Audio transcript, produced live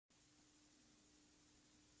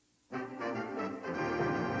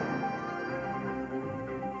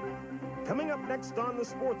Coming up next on the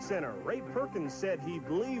Sports Center, Ray Perkins said he'd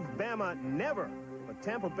leave Bama never, but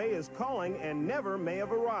Tampa Bay is calling and never may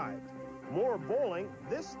have arrived. More bowling,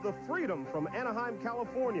 this the Freedom from Anaheim,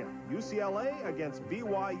 California, UCLA against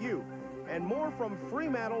BYU. And more from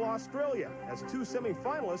Fremantle, Australia, as two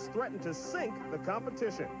semifinalists threaten to sink the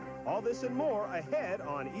competition. All this and more ahead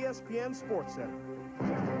on ESPN SportsCenter.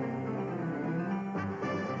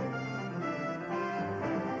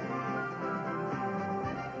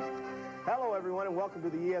 Hello, everyone, and welcome to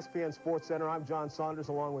the ESPN SportsCenter. I'm John Saunders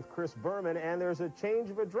along with Chris Berman, and there's a change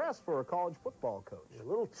of address for a college football coach. A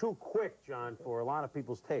little too quick, John, for a lot of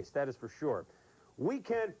people's taste, that is for sure. We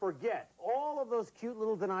can't forget all of those cute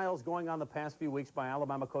little denials going on the past few weeks by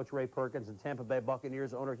Alabama coach Ray Perkins and Tampa Bay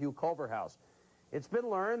Buccaneers owner Hugh Culverhouse. It's been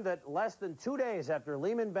learned that less than 2 days after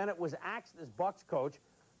Lehman Bennett was axed as Bucs coach,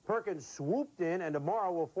 Perkins swooped in and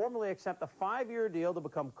tomorrow will formally accept a 5-year deal to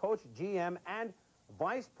become coach, GM, and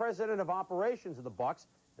vice president of operations of the Bucs,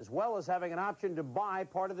 as well as having an option to buy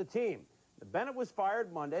part of the team. Bennett was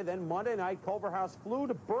fired Monday. Then Monday night, Culverhouse flew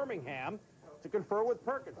to Birmingham to confer with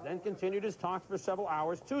Perkins, then continued his talks for several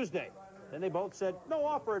hours Tuesday. Then they both said no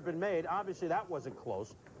offer had been made. Obviously, that wasn't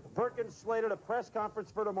close. Perkins slated a press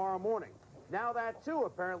conference for tomorrow morning. Now that, too,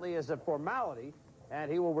 apparently is a formality, and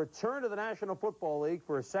he will return to the National Football League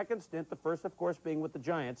for a second stint, the first, of course, being with the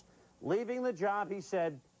Giants. Leaving the job, he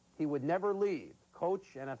said he would never leave,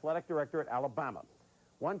 coach and athletic director at Alabama.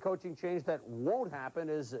 One coaching change that won't happen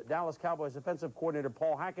is Dallas Cowboys offensive coordinator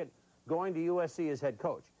Paul Hackett going to USC as head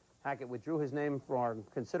coach. Hackett withdrew his name for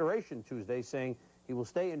consideration Tuesday, saying he will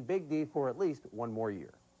stay in Big D for at least 1 more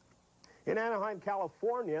year. In Anaheim,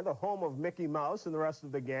 California, the home of Mickey Mouse and the rest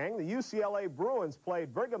of the gang, the UCLA Bruins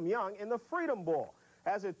played Brigham Young in the Freedom Bowl.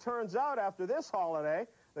 As it turns out, after this holiday,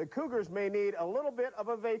 the Cougars may need a little bit of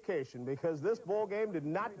a vacation because this bowl game did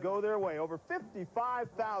not go their way. Over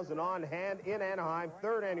 55,000 on hand in Anaheim,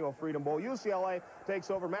 3rd annual Freedom Bowl. UCLA takes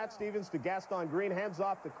over. Matt Stevens to Gaston Green, hands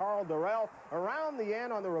off to Carl Durrell. Around the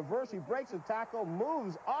end on the reverse, he breaks a tackle,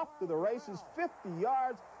 moves off to the races, 50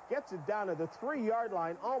 yards, gets it down to the 3-yard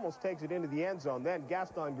line, almost takes it into the end zone. Then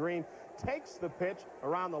Gaston Green takes the pitch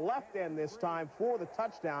around the left end this time for the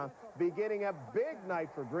touchdown, beginning a big night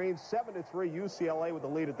for Green. 7-3 UCLA with the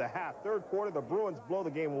lead at the half. Third quarter, the Bruins blow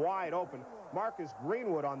the game wide open. Marcus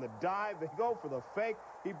Greenwood on the dive. They go for the fake.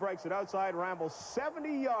 He breaks it outside, rambles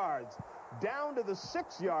 70 yards down to the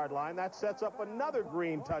 6-yard line. That sets up another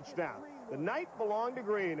Green touchdown. The night belonged to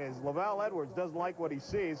Green as Lavelle Edwards doesn't like what he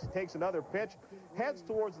sees. He takes another pitch, heads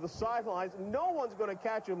towards the sidelines. No one's going to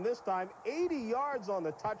catch him this time. 80 yards on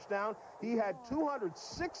the touchdown. He had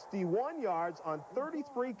 261 yards on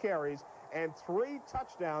 33 carries and 3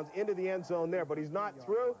 touchdowns into the end zone there. But he's not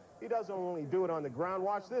through. He doesn't only do it on the ground.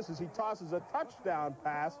 Watch this as he tosses a touchdown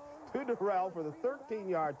pass to Durrell for the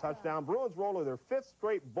 13-yard touchdown. Bruins roll to their 5th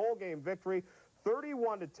straight bowl game victory.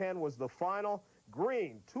 31-10 was the final.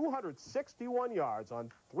 Green, 261 yards on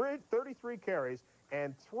 33 carries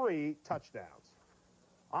and 3 touchdowns.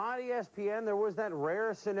 On ESPN, there was that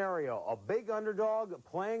rare scenario, a big underdog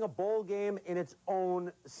playing a bowl game in its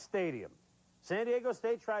own stadium. San Diego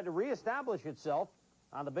State tried to reestablish itself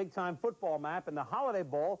on the big-time football map in the Holiday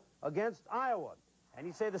Bowl against Iowa. And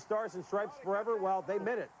you say the Stars and Stripes forever? Well, they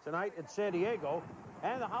meant it tonight at San Diego.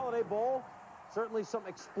 And the Holiday Bowl, certainly some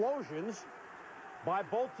explosions by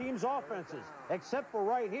both teams' offenses, except for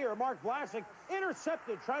right here. Mark Vlasic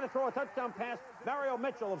intercepted, trying to throw a touchdown pass. Mario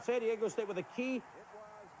Mitchell of San Diego State with a key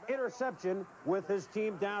interception with his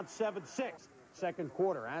team down 7-6. Second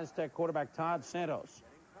quarter, Aztec quarterback Todd Santos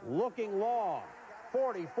looking long,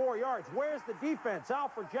 44 yards. Where's the defense?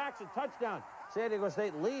 Alfred Jackson, touchdown. San Diego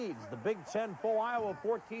State leads the Big Ten full Iowa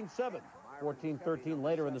 14-7. 14-13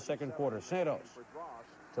 later in the second quarter. Santos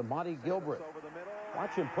to Monty Gilbert.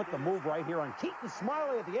 Watch him put the move right here on Keaton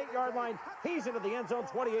Smiley at the 8-yard line. He's into the end zone,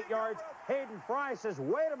 28 yards. Hayden Fry says,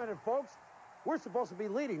 wait a minute, folks. We're supposed to be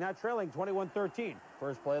leading, not trailing 21-13.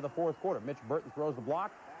 First play of the fourth quarter. Mitch Burton throws the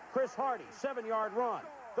block. Chris Hardy, 7-yard run.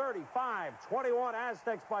 35-21,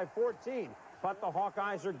 Aztecs by 14. But the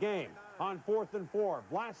Hawkeyes are game. On 4th and 4,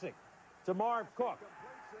 Vlasic to Marv Cook.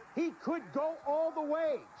 He could go all the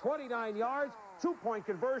way. 29 yards, 2-point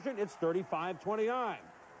conversion. It's 35-29.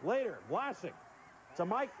 Later, Vlasic to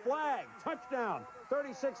Mike Flagg, touchdown,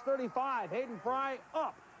 36-35. Hayden Fry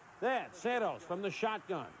up. Then Santos from the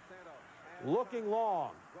shotgun, looking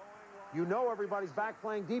long. You know everybody's back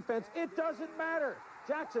playing defense. It doesn't matter.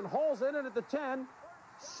 Jackson hauls in it at the 10,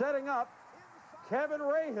 setting up Kevin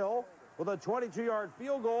Rahill with a 22-yard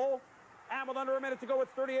field goal. And with under a minute to go,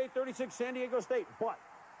 it's 38-36 San Diego State. But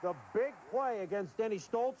the big play against Denny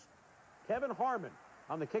Stoltz, Kevin Harmon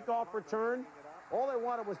on the kickoff return All they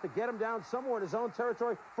wanted was to get him down somewhere in his own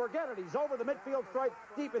territory. Forget it. He's over the midfield stripe,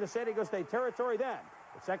 deep into San Diego State territory. Then,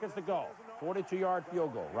 with seconds to go, 42-yard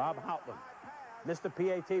field goal. Rob Houtland missed the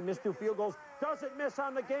PAT, missed 2 field goals. Doesn't miss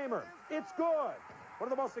on the gamer. It's good.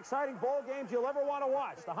 One of the most exciting bowl games you'll ever want to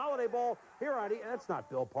watch. The Holiday Bowl here on that's not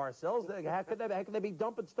Bill Parcells. How could they be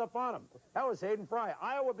dumping stuff on him? That was Hayden Fry.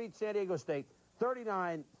 Iowa beat San Diego State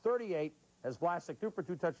 39-38 as Vlasic, 2 for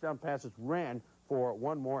 2 touchdown passes, ran for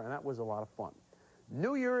 1 more, and that was a lot of fun.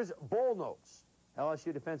 New Year's Bowl notes.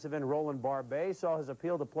 LSU defensive end Roland Barbay saw his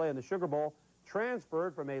appeal to play in the Sugar Bowl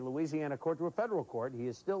transferred from a Louisiana court to a federal court. He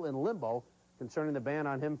is still in limbo concerning the ban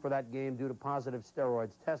on him for that game due to positive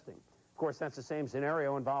steroids testing. Of course, that's the same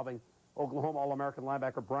scenario involving Oklahoma All-American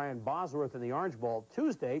linebacker Brian Bosworth in the Orange Bowl.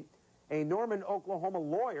 Tuesday, a Norman, Oklahoma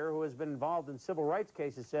lawyer who has been involved in civil rights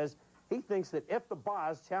cases says he thinks that if the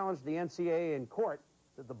Boz challenged the NCAA in court,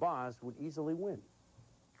 that the Boz would easily win.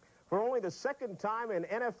 For only the 2nd time in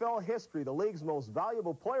NFL history, the league's most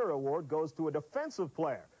valuable player award goes to a defensive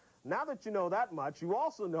player. Now that you know that much, you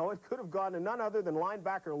also know it could have gone to none other than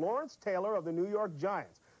linebacker Lawrence Taylor of the New York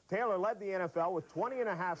Giants. Taylor led the NFL with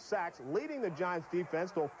 20.5 sacks, leading the Giants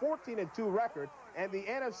defense to a 14-2 record and the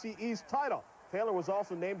NFC East title. Taylor was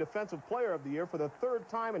also named Defensive Player of the Year for the 3rd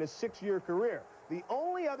time in his 6-year career. The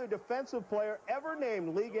only other defensive player ever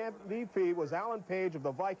named league MVP was Alan Page of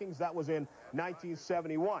the Vikings. That was in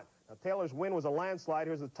 1971. Now, Taylor's win was a landslide.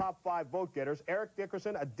 Here's the top 5 vote-getters. Eric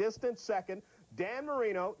Dickerson, a distant second. Dan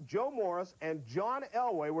Marino, Joe Morris, and John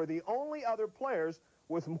Elway were the only other players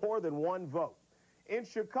with more than 1 vote. In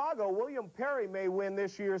Chicago, William Perry may win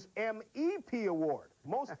this year's MEP award,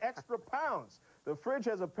 most extra pounds. The fridge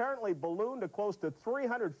has apparently ballooned to close to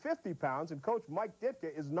 350 pounds, and Coach Mike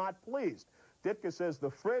Ditka is not pleased. Ditka says the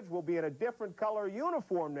fridge will be in a different color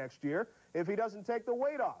uniform next year if he doesn't take the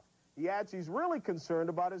weight off. He adds he's really concerned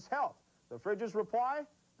about his health. The fridge's reply,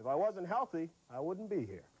 if I wasn't healthy, I wouldn't be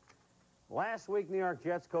here. Last week, New York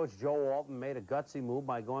Jets coach Joe Walton made a gutsy move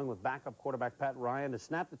by going with backup quarterback Pat Ryan to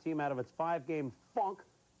snap the team out of its 5-game funk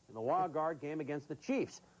in the wild card game against the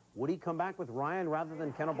Chiefs. Would he come back with Ryan rather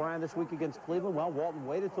than Ken O'Brien this week against Cleveland? Well, Walton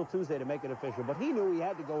waited till Tuesday to make it official, but he knew he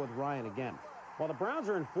had to go with Ryan again. While the Browns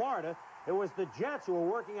are in Florida, it was the Jets who were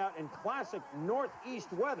working out in classic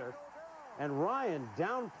northeast weather, and Ryan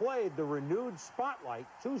downplayed the renewed spotlight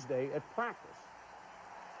Tuesday at practice.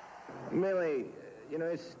 Really, you know,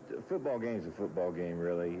 a football game's a football game,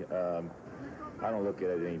 really. I don't look at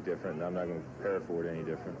it any different. I'm not going to prepare for it any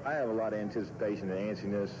different. I have a lot of anticipation and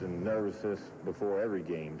antsiness and nervousness before every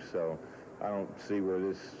game, so I don't see where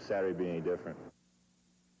this Saturday be any different.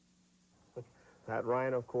 Pat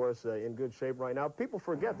Ryan, of course, in good shape right now. People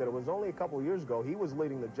forget that it was only a couple of years ago he was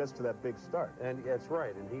leading the Jets to that big start. And that's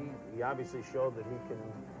right. And he obviously showed that he can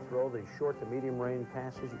throw the short to medium range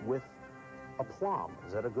passes with aplomb.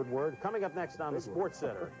 Is that a good word? Coming up next on the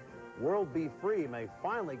SportsCenter, World Be Free may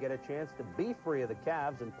finally get a chance to be free of the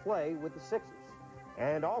Cavs and play with the Sixers.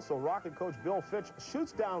 And also, Rocket coach Bill Fitch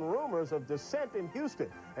shoots down rumors of dissent in Houston.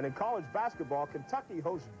 And in college basketball, Kentucky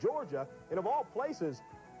hosts Georgia, and of all places,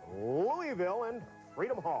 Louisville and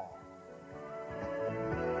Freedom Hall.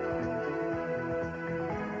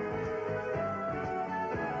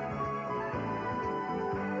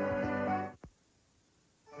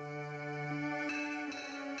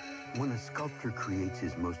 When a sculptor creates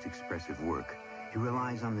his most expressive work, he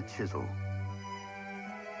relies on the chisel.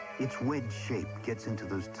 Its wedge shape gets into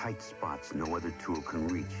those tight spots no other tool can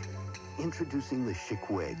reach. Introducing the Schick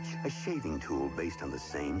Wedge, a shaving tool based on the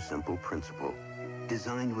same simple principle.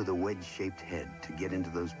 Designed with a wedge-shaped head to get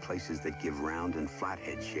into those places that give round and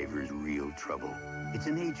flathead shavers real trouble. It's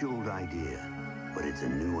an age-old idea, but it's a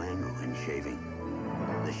new angle in shaving.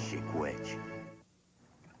 The Schick Wedge.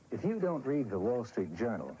 If you don't read the Wall Street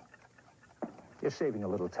Journal, you're saving a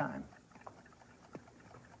little time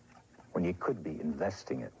when you could be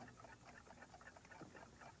investing it.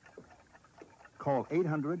 Call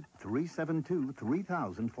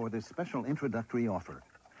 800-372-3000 for this special introductory offer.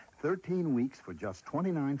 13 weeks for just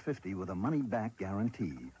 $29.50 with a money-back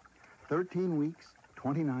guarantee. 13 weeks,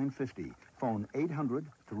 $29.50. Phone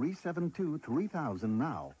 800-372-3000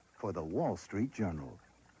 now for the Wall Street Journal.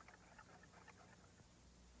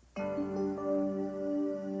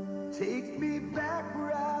 Take me back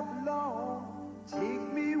where I belong.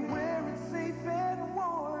 Take me where it's safe and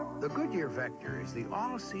warm. The Goodyear Vector is the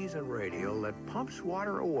all-season radial that pumps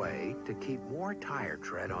water away to keep more tire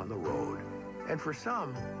tread on the road. And for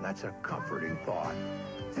some, that's a comforting thought.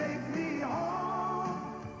 Take me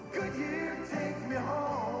home, Goodyear, take me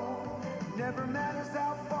home. Never matters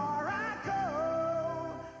how far I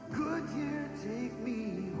go, Goodyear, take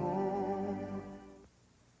me home.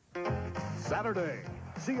 Saturday.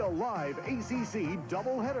 See a live ACC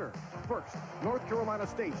doubleheader. First, North Carolina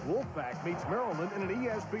State's Wolfpack meets Maryland in an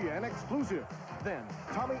ESPN exclusive. Then,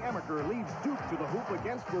 Tommy Amaker leads Duke to the hoop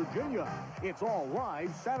against Virginia. It's all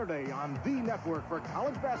live Saturday on the network for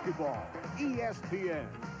college basketball, ESPN.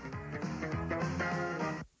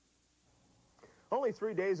 Only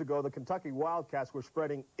 3 days ago, the Kentucky Wildcats were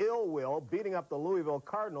spreading ill will, beating up the Louisville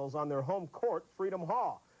Cardinals on their home court, Freedom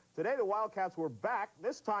Hall. Today, the Wildcats were back,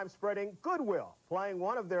 this time spreading goodwill, playing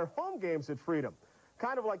one of their home games at Freedom.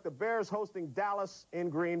 Kind of like the Bears hosting Dallas in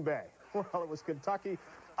Green Bay. Well, it was Kentucky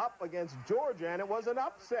up against Georgia, and it was an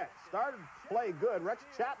upset. Started to play good. Rex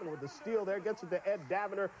Chapman with the steal there, gets it to Ed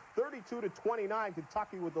Daviner, 32-29,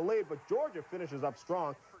 Kentucky with the lead, but Georgia finishes up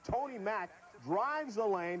strong. Tony Mack drives the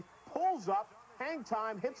lane, pulls up, hang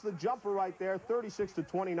time, hits the jumper right there,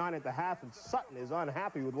 36-29 at the half, and Sutton is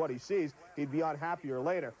unhappy with what he sees. He'd be unhappier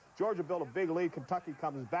later. Georgia built a big lead. Kentucky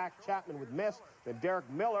comes back. Chapman with miss. Then Derek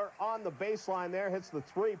Miller on the baseline there hits the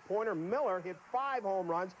three-pointer. Miller hit 5 home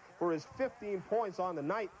runs for his 15 points on the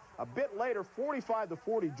night. A bit later,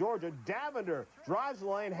 45-40 Georgia. Davender drives the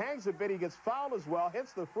lane, hangs a bit. He gets fouled as well,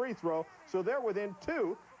 hits the free throw. So they're within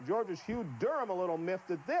 2. Georgia's Hugh Durham a little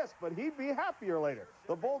miffed at this, but he'd be happier later.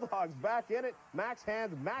 The Bulldogs back in it. Mack's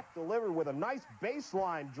hands. Mack delivered with a nice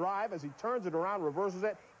baseline drive as he turns it around, reverses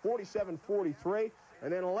it, 47-43.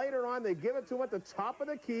 And then later on, they give it to him at the top of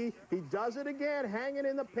the key. He does it again, hanging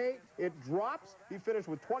in the paint. It drops. He finished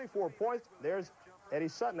with 24 points. There's Eddie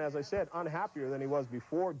Sutton, as I said, unhappier than he was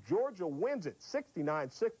before. Georgia wins it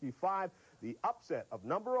 69-65. The upset of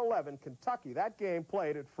number 11, Kentucky. That game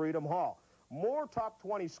played at Freedom Hall. More top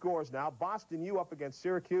 20 scores now. Boston U up against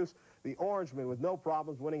Syracuse. The Orangemen with no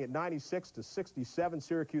problems winning at 96-67.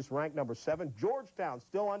 Syracuse ranked number 7. Georgetown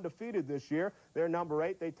still undefeated this year. They're number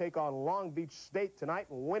 8. They take on Long Beach State tonight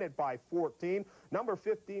and win it by 14. Number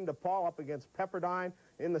 15, DePaul up against Pepperdine.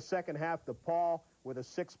 In the second half, DePaul with a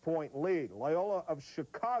 6-point lead. Loyola of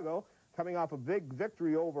Chicago coming off a big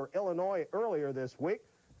victory over Illinois earlier this week.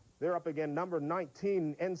 They're up again, number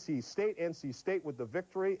 19, NC State. NC State with the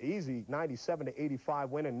victory. Easy 97-85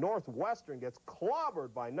 win. And Northwestern gets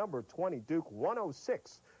clobbered by number 20, Duke,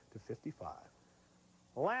 106-55.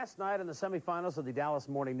 Last night in the semifinals of the Dallas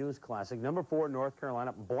Morning News Classic, number 4, North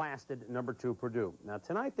Carolina blasted number 2, Purdue. Now,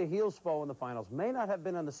 tonight, the Heels foe in the finals may not have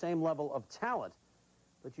been on the same level of talent,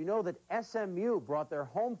 but you know that SMU brought their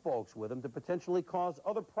home folks with them to potentially cause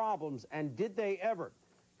other problems, and did they ever?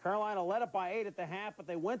 Carolina led it by 8 at the half, but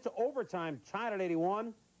they went to overtime, tied at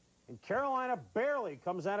 81, and Carolina barely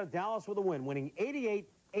comes out of Dallas with a win, winning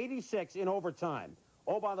 88-86 in overtime.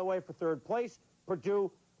 Oh, by the way, for third place,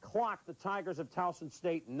 Purdue clocked the Tigers of Towson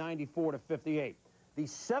State 94-58. The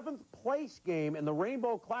 7th place game in the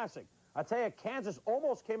Rainbow Classic. I tell you, Kansas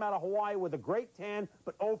almost came out of Hawaii with a great tan,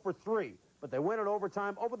 but 0 for 3. But they win in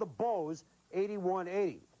overtime over the Bows,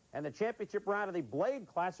 81-80. And the championship round of the Blade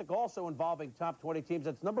Classic, also involving top 20 teams.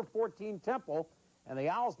 That's number 14, Temple. And the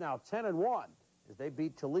Owls now 10-1 as they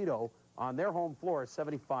beat Toledo on their home floor,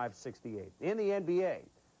 75-68. In the NBA,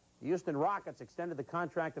 the Houston Rockets extended the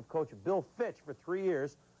contract of coach Bill Fitch for 3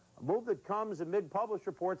 years, a move that comes amid published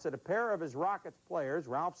reports that a pair of his Rockets players,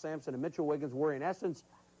 Ralph Sampson and Mitchell Wiggins, were in essence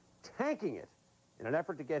tanking it in an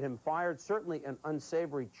effort to get him fired. Certainly an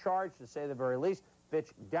unsavory charge, to say the very least.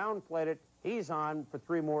 Fitch downplayed it. He's on for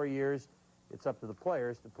 3 more years. It's up to the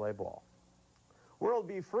players to play ball. World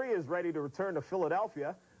B. Free is ready to return to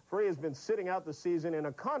Philadelphia. Free has been sitting out the season in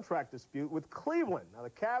a contract dispute with Cleveland. Now, the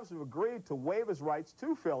Cavs have agreed to waive his rights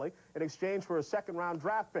to Philly in exchange for a second-round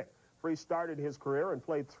draft pick. Free started his career and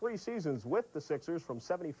played 3 seasons with the Sixers from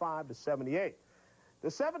 75 to 78. The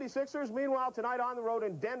 76ers, meanwhile, tonight on the road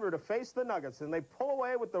in Denver to face the Nuggets, and they pull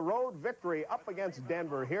away with the road victory up against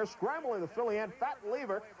Denver here. Scrambling the Philly end, Fat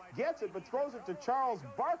Lever gets it, but throws it to Charles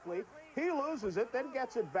Barkley. He loses it, then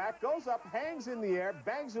gets it back, goes up, hangs in the air,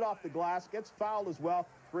 bangs it off the glass, gets fouled as well.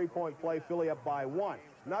 3-point play, Philly up by 1.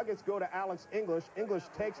 Nuggets go to Alex English. English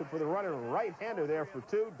takes it for the running right-hander there for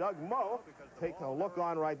 2. Doug Moe taking a look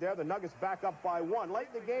on right there. The Nuggets back up by 1. Late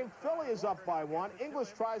in the game, Philly is up by 1.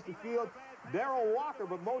 English tries to field Darrell Walker,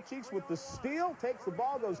 but Mo Cheeks with the steal, takes the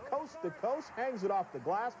ball, goes coast to coast, hangs it off the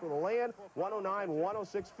glass for the lay-in.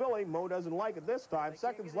 109-106 Philly. Mo doesn't like it this time.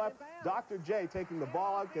 Seconds left. Dr. J taking the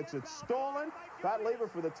ball out, gets it stolen. Fat Lever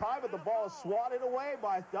for the tie, but the ball is swatted away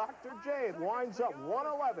by Dr. J. It winds up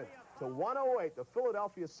 111-108. The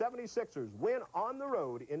Philadelphia 76ers win on the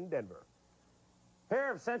road in Denver.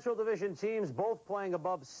 Pair of Central Division teams both playing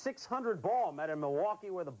above 600 ball met in Milwaukee,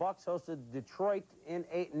 where the Bucks hosted Detroit in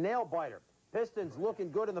a nail-biter. Pistons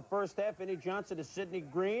looking good in the first half. Vinnie Johnson to Sidney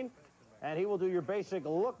Green. And he will do your basic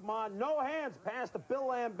look-mon, no hands pass to Bill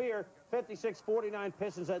Lambier. 56-49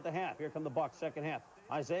 Pistons at the half. Here come the Bucks, second half.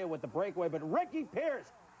 Isaiah with the breakaway, but Ricky Pierce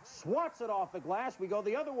swats it off the glass. We go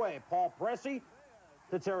the other way. Paul Pressey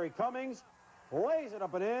to Terry Cummings. Lays it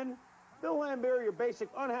up and in. Bill Lambier, your basic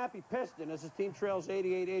unhappy Piston, as his team trails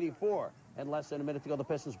 88-84. And less than a minute to go, the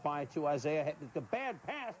Pistons by two. Isaiah hit the bad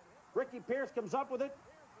pass. Ricky Pierce comes up with it.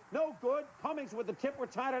 No good. Cummings with the tip. We're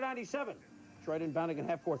tied at 97. Detroit inbounding in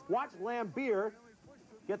half court. Watch Lambier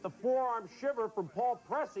get the forearm shiver from Paul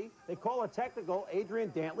Pressey. They call a technical.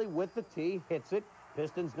 Adrian Dantley with the tee. Hits it.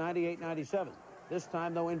 Pistons 98-97. This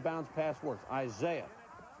time, though, inbounds pass works. Isaiah.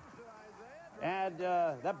 And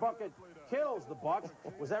that bucket kills the Bucks.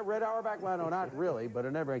 Was that Red Auerbach? Well, no, not really, but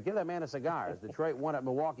never. Give that man a cigar. As Detroit won at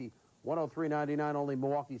Milwaukee 103-99, only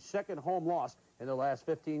Milwaukee's second home loss in their last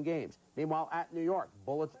 15 games. Meanwhile, at New York,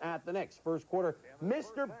 Bullets at the Knicks. First quarter,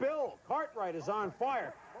 Mr. Bill Cartwright is on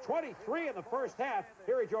fire. 23 in the first half.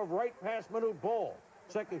 Here he drove right past Manute Bol.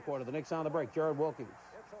 Second quarter, the Knicks on the break. Jared Wilkins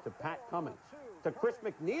to Pat Cummings to Chris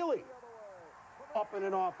McNeely. Up and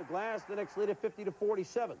in off the glass. The Knicks lead at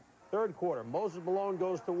 50-47. Third quarter, Moses Malone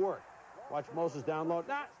goes to work. Watch Moses down low.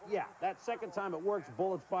 That second time it works.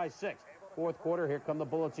 Bullets by 6. Fourth quarter, here come the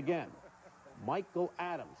Bullets again. Michael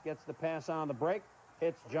Adams gets the pass on the break.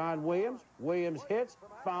 Hits John Williams. Williams hits.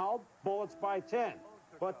 Fouled. Bullets by 10.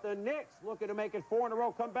 But the Knicks, looking to make it 4 in a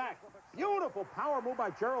row, come back. Beautiful power move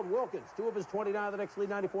by Gerald Wilkins. 2 of his 29. The Knicks lead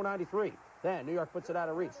 94-93. Then New York puts it out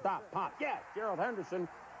of reach. Stop. Pop. Yeah, Gerald Henderson.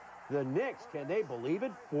 The Knicks, can they believe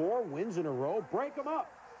it? 4 wins in a row. Break them up.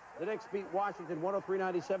 The Knicks beat Washington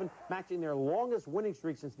 103-97, matching their longest winning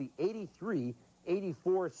streak since the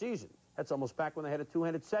 83-84 season. That's almost back when they had a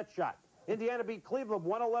two-handed set shot. Indiana beat Cleveland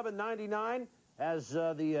 111-99 as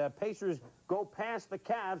the Pacers go past the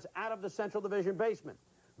Cavs out of the Central Division basement.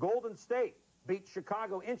 Golden State beat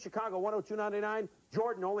Chicago in Chicago 102-99.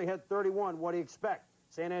 Jordan only had 31. What do you expect?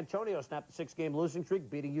 San Antonio snapped the 6-game losing streak,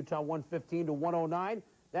 beating Utah 115-109.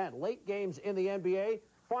 Then late games in the NBA.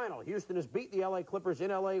 Final, Houston has beat the L.A. Clippers in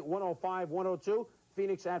L.A. 105-102.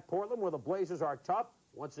 Phoenix at Portland, where the Blazers are tough.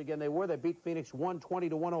 Once again, they were. They beat Phoenix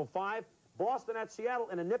 120-105. Boston at Seattle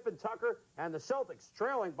in a nip and tucker. And the Celtics,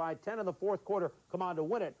 trailing by 10 in the fourth quarter, come on to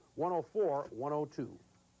win it 104-102.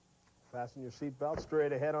 Fasten your seatbelt.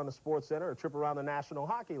 Straight ahead on the Sports Center, a trip around the National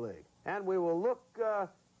Hockey League. And we will look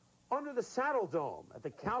under the Saddle Dome at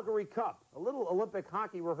the Calgary Cup. A little Olympic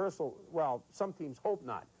hockey rehearsal. Well, some teams hope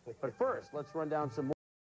not. But first, let's run down some more.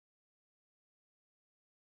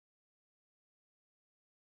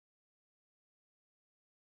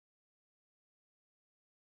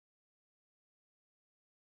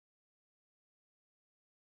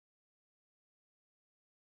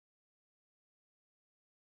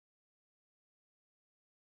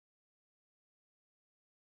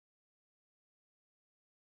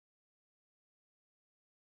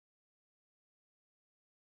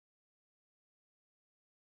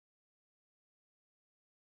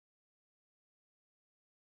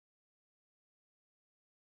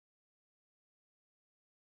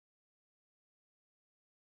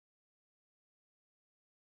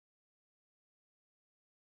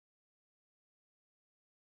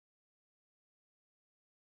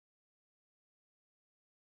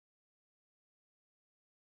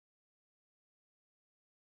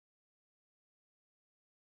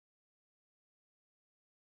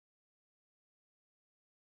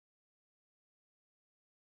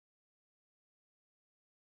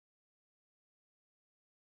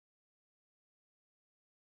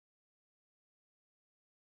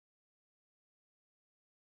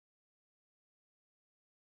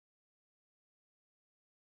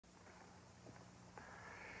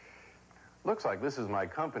 Looks like this is my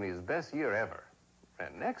company's best year ever.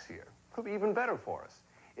 And next year could be even better for us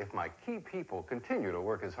if my key people continue to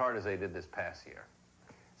work as hard as they did this past year.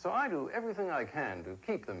 So I do everything I can to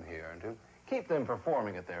keep them here and to keep them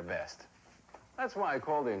performing at their best. That's why I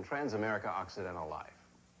called in Transamerica Occidental Life.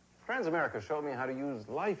 Transamerica showed me how to use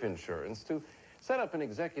life insurance to set up an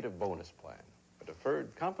executive bonus plan, a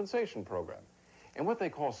deferred compensation program, and what they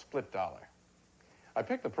call split dollar. I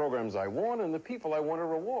picked the programs I want and the people I want to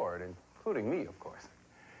reward, including me, of course.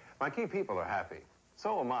 My key people are happy.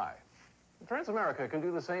 So am I. Transamerica can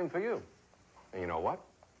do the same for you. And you know what?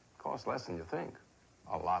 It costs less than you think.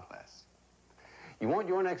 A lot less. You want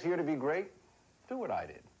your next year to be great? Do what I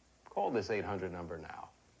did. Call this 800 number now.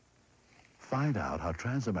 Find out how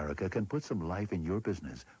Transamerica can put some life in your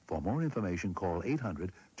business. For more information, call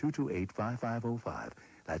 800-228-5505.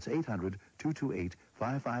 That's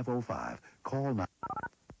 800-228-5505. Call now.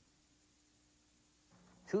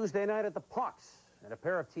 Tuesday night at the Pucks. and a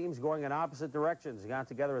pair of teams going in opposite directions got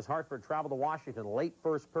together as Hartford traveled to Washington late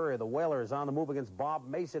first period. The Whalers on the move against Bob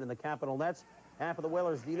Mason in the Capitol Nets. Half of the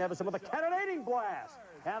Whalers, Dean Evison with a cannonading blast.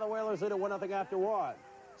 And the Whalers lead at 1-0 after one.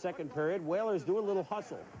 Second period, Whalers do a little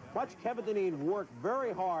hustle. Watch Kevin Dineen work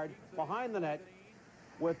very hard behind the net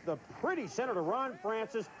with the pretty center to Ron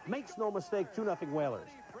Francis. Makes no mistake, 2-0 Whalers.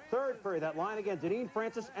 Third period, that line again, Dineen,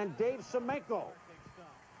 Francis, and Dave Semenko.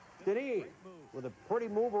 Dineen with a pretty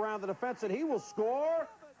move around the defense, and he will score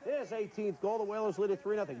his 18th goal. The Whalers lead at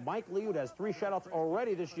 3-0. Mike Liud has 3 shutouts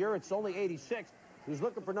already this year. It's only 86. He's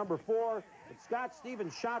looking for number 4. But Scott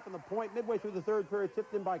Stevens shot from the point midway through the third period,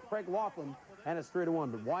 tipped in by Craig Laughlin, and it's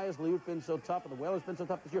 3-1. But why has Liud been so tough, and the Whalers been so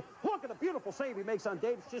tough this year? Look at the beautiful save he makes on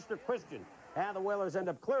Dave's sister Christian. And the Whalers end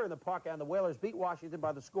up clearing the puck, and the Whalers beat Washington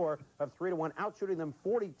by the score of 3-1, outshooting them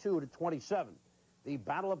 42-27. The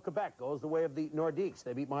Battle of Quebec goes the way of the Nordiques.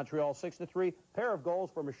 They beat Montreal 6-3. Pair of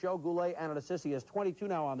goals for Michel Goulet and an assist. He has 22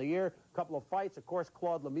 now on the year. Couple of fights. Of course,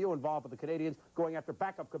 Claude Lemieux involved with the Canadians, going after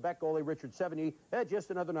backup Quebec goalie Richard Sevigny.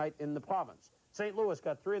 Just another night in the province. St. Louis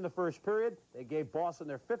got 3 in the first period. They gave Boston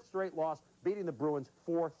their 5th straight loss, beating the Bruins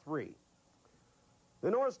 4-3. The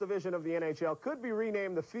Norris division of the NHL could be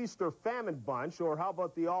renamed the Feast or Famine Bunch, or how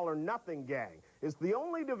about the All or Nothing Gang? It's the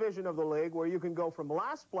only division of the league where you can go from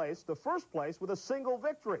last place to first place with a single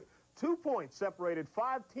victory. 2 points separated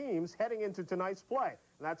 5 teams heading into tonight's play.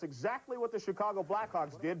 And that's exactly what the Chicago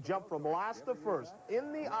Blackhawks did, jump from last to first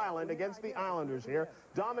in the island against the Islanders here.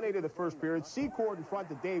 Dominated the first period. Secord in front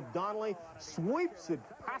to Dave Donnelly. Sweeps it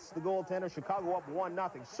past the goaltender. Chicago up 1-0.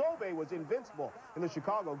 Sauvé was invincible in the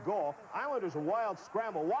Chicago goal. Islanders a wild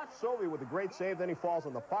scramble. Watch Sauvé with a great save. Then he falls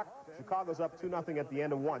on the puck. Chicago's up 2-0 at the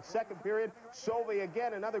end of one. Second period, Sauvé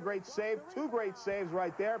again, another great save. 2 great saves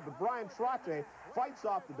right there. But Brian Trottier fights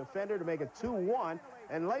off the defender to make it 2-1.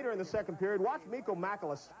 And later in the second period, watch Mikko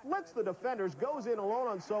Makala splits the defenders, goes in alone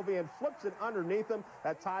on Sauvé and flips it underneath him.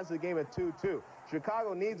 That ties the game at 2-2.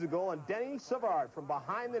 Chicago needs a goal, and Denny Savard from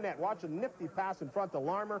behind the net. Watch a nifty pass in front to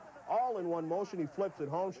Larmer. All in one motion. He flips it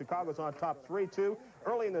home. Chicago's on top 3-2.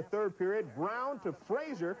 Early in the third period, Brown to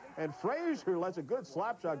Fraser, and Fraser lets a good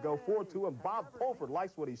slap shot go 4-2, and Bob Pulford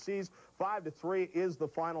likes what he sees. 5-3 is the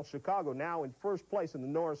final. Chicago now in first place in the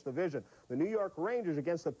Norris division. The New York Rangers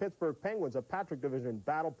against the Pittsburgh Penguins, a Patrick division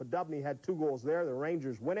battle. Podubny had 2 goals there. The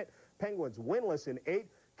Rangers win it. Penguins winless in 8.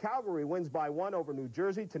 Calgary wins by 1 over New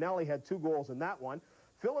Jersey. Tonelli had 2 goals in that one.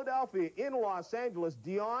 Philadelphia in Los Angeles.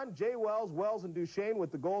 Dion, Jay Wells, and Duchesne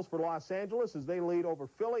with the goals for Los Angeles as they lead over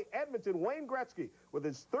Philly. Edmonton, Wayne Gretzky with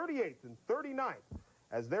his 38th and 39th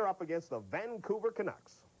as they're up against the Vancouver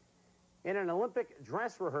Canucks. In an Olympic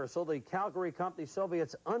dress rehearsal, the Calgary Company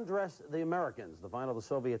Soviets undressed the Americans. The final, the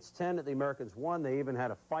Soviets 10, the Americans 1. They even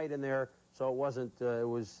had a fight in there, so it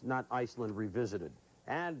was not Iceland revisited.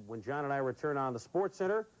 And when John and I return on the Sports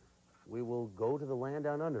Center, we will go to the land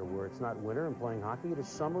down under where it's not winter and playing hockey. It is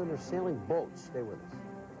summer and they're sailing boats. Stay with us.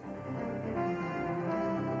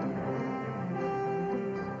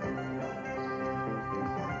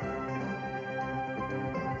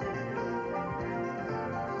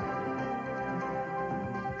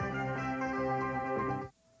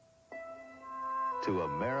 To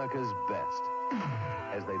America's best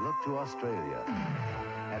as they look to Australia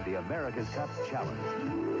and the America's Cup Challenge.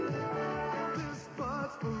 This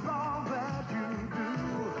buzz for all that you do.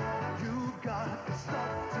 You've got the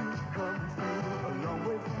stuff to come through a long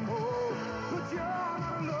way from home. But you're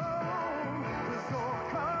not alone. It's your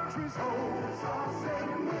country's home. It's all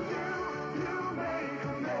sailing with you. You make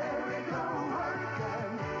America work,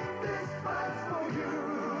 and this fight's for you.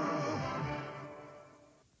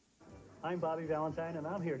 I'm Bobby Valentine, and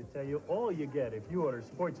I'm here to tell you all you get if you order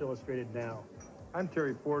Sports Illustrated now. I'm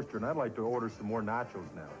Terry Forster, and I'd like to order some more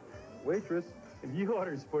nachos now. Waitress. If you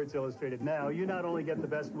order Sports Illustrated now, you not only get the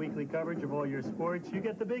best weekly coverage of all your sports, you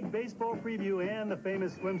get the big baseball preview and the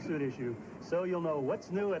famous swimsuit issue. So you'll know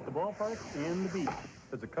what's new at the ballpark and the beach.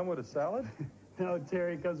 Does it come with a salad? No,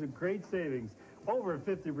 Terry, it comes with great savings. Over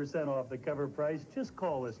 50% off the cover price. Just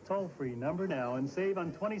call this toll-free number now and save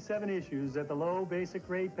on 27 issues at the low basic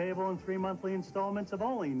rate, payable in 3 monthly installments of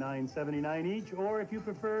only $9.79 each, or if you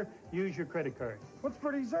prefer, use your credit card. What's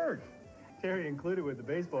for dessert? Terry, included with the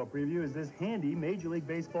baseball preview is this handy Major League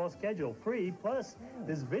Baseball schedule, free, plus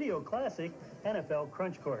this video classic NFL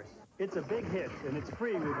Crunch Course. It's a big hit, and it's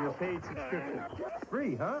free with your paid subscription.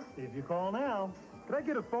 Free, huh? If you call now. Could I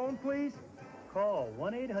get a phone, please? Call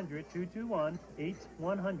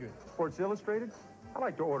 1-800-221-8100. Sports Illustrated? I'd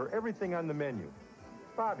like to order everything on the menu.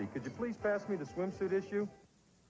 Bobby, could you please pass me the swimsuit issue?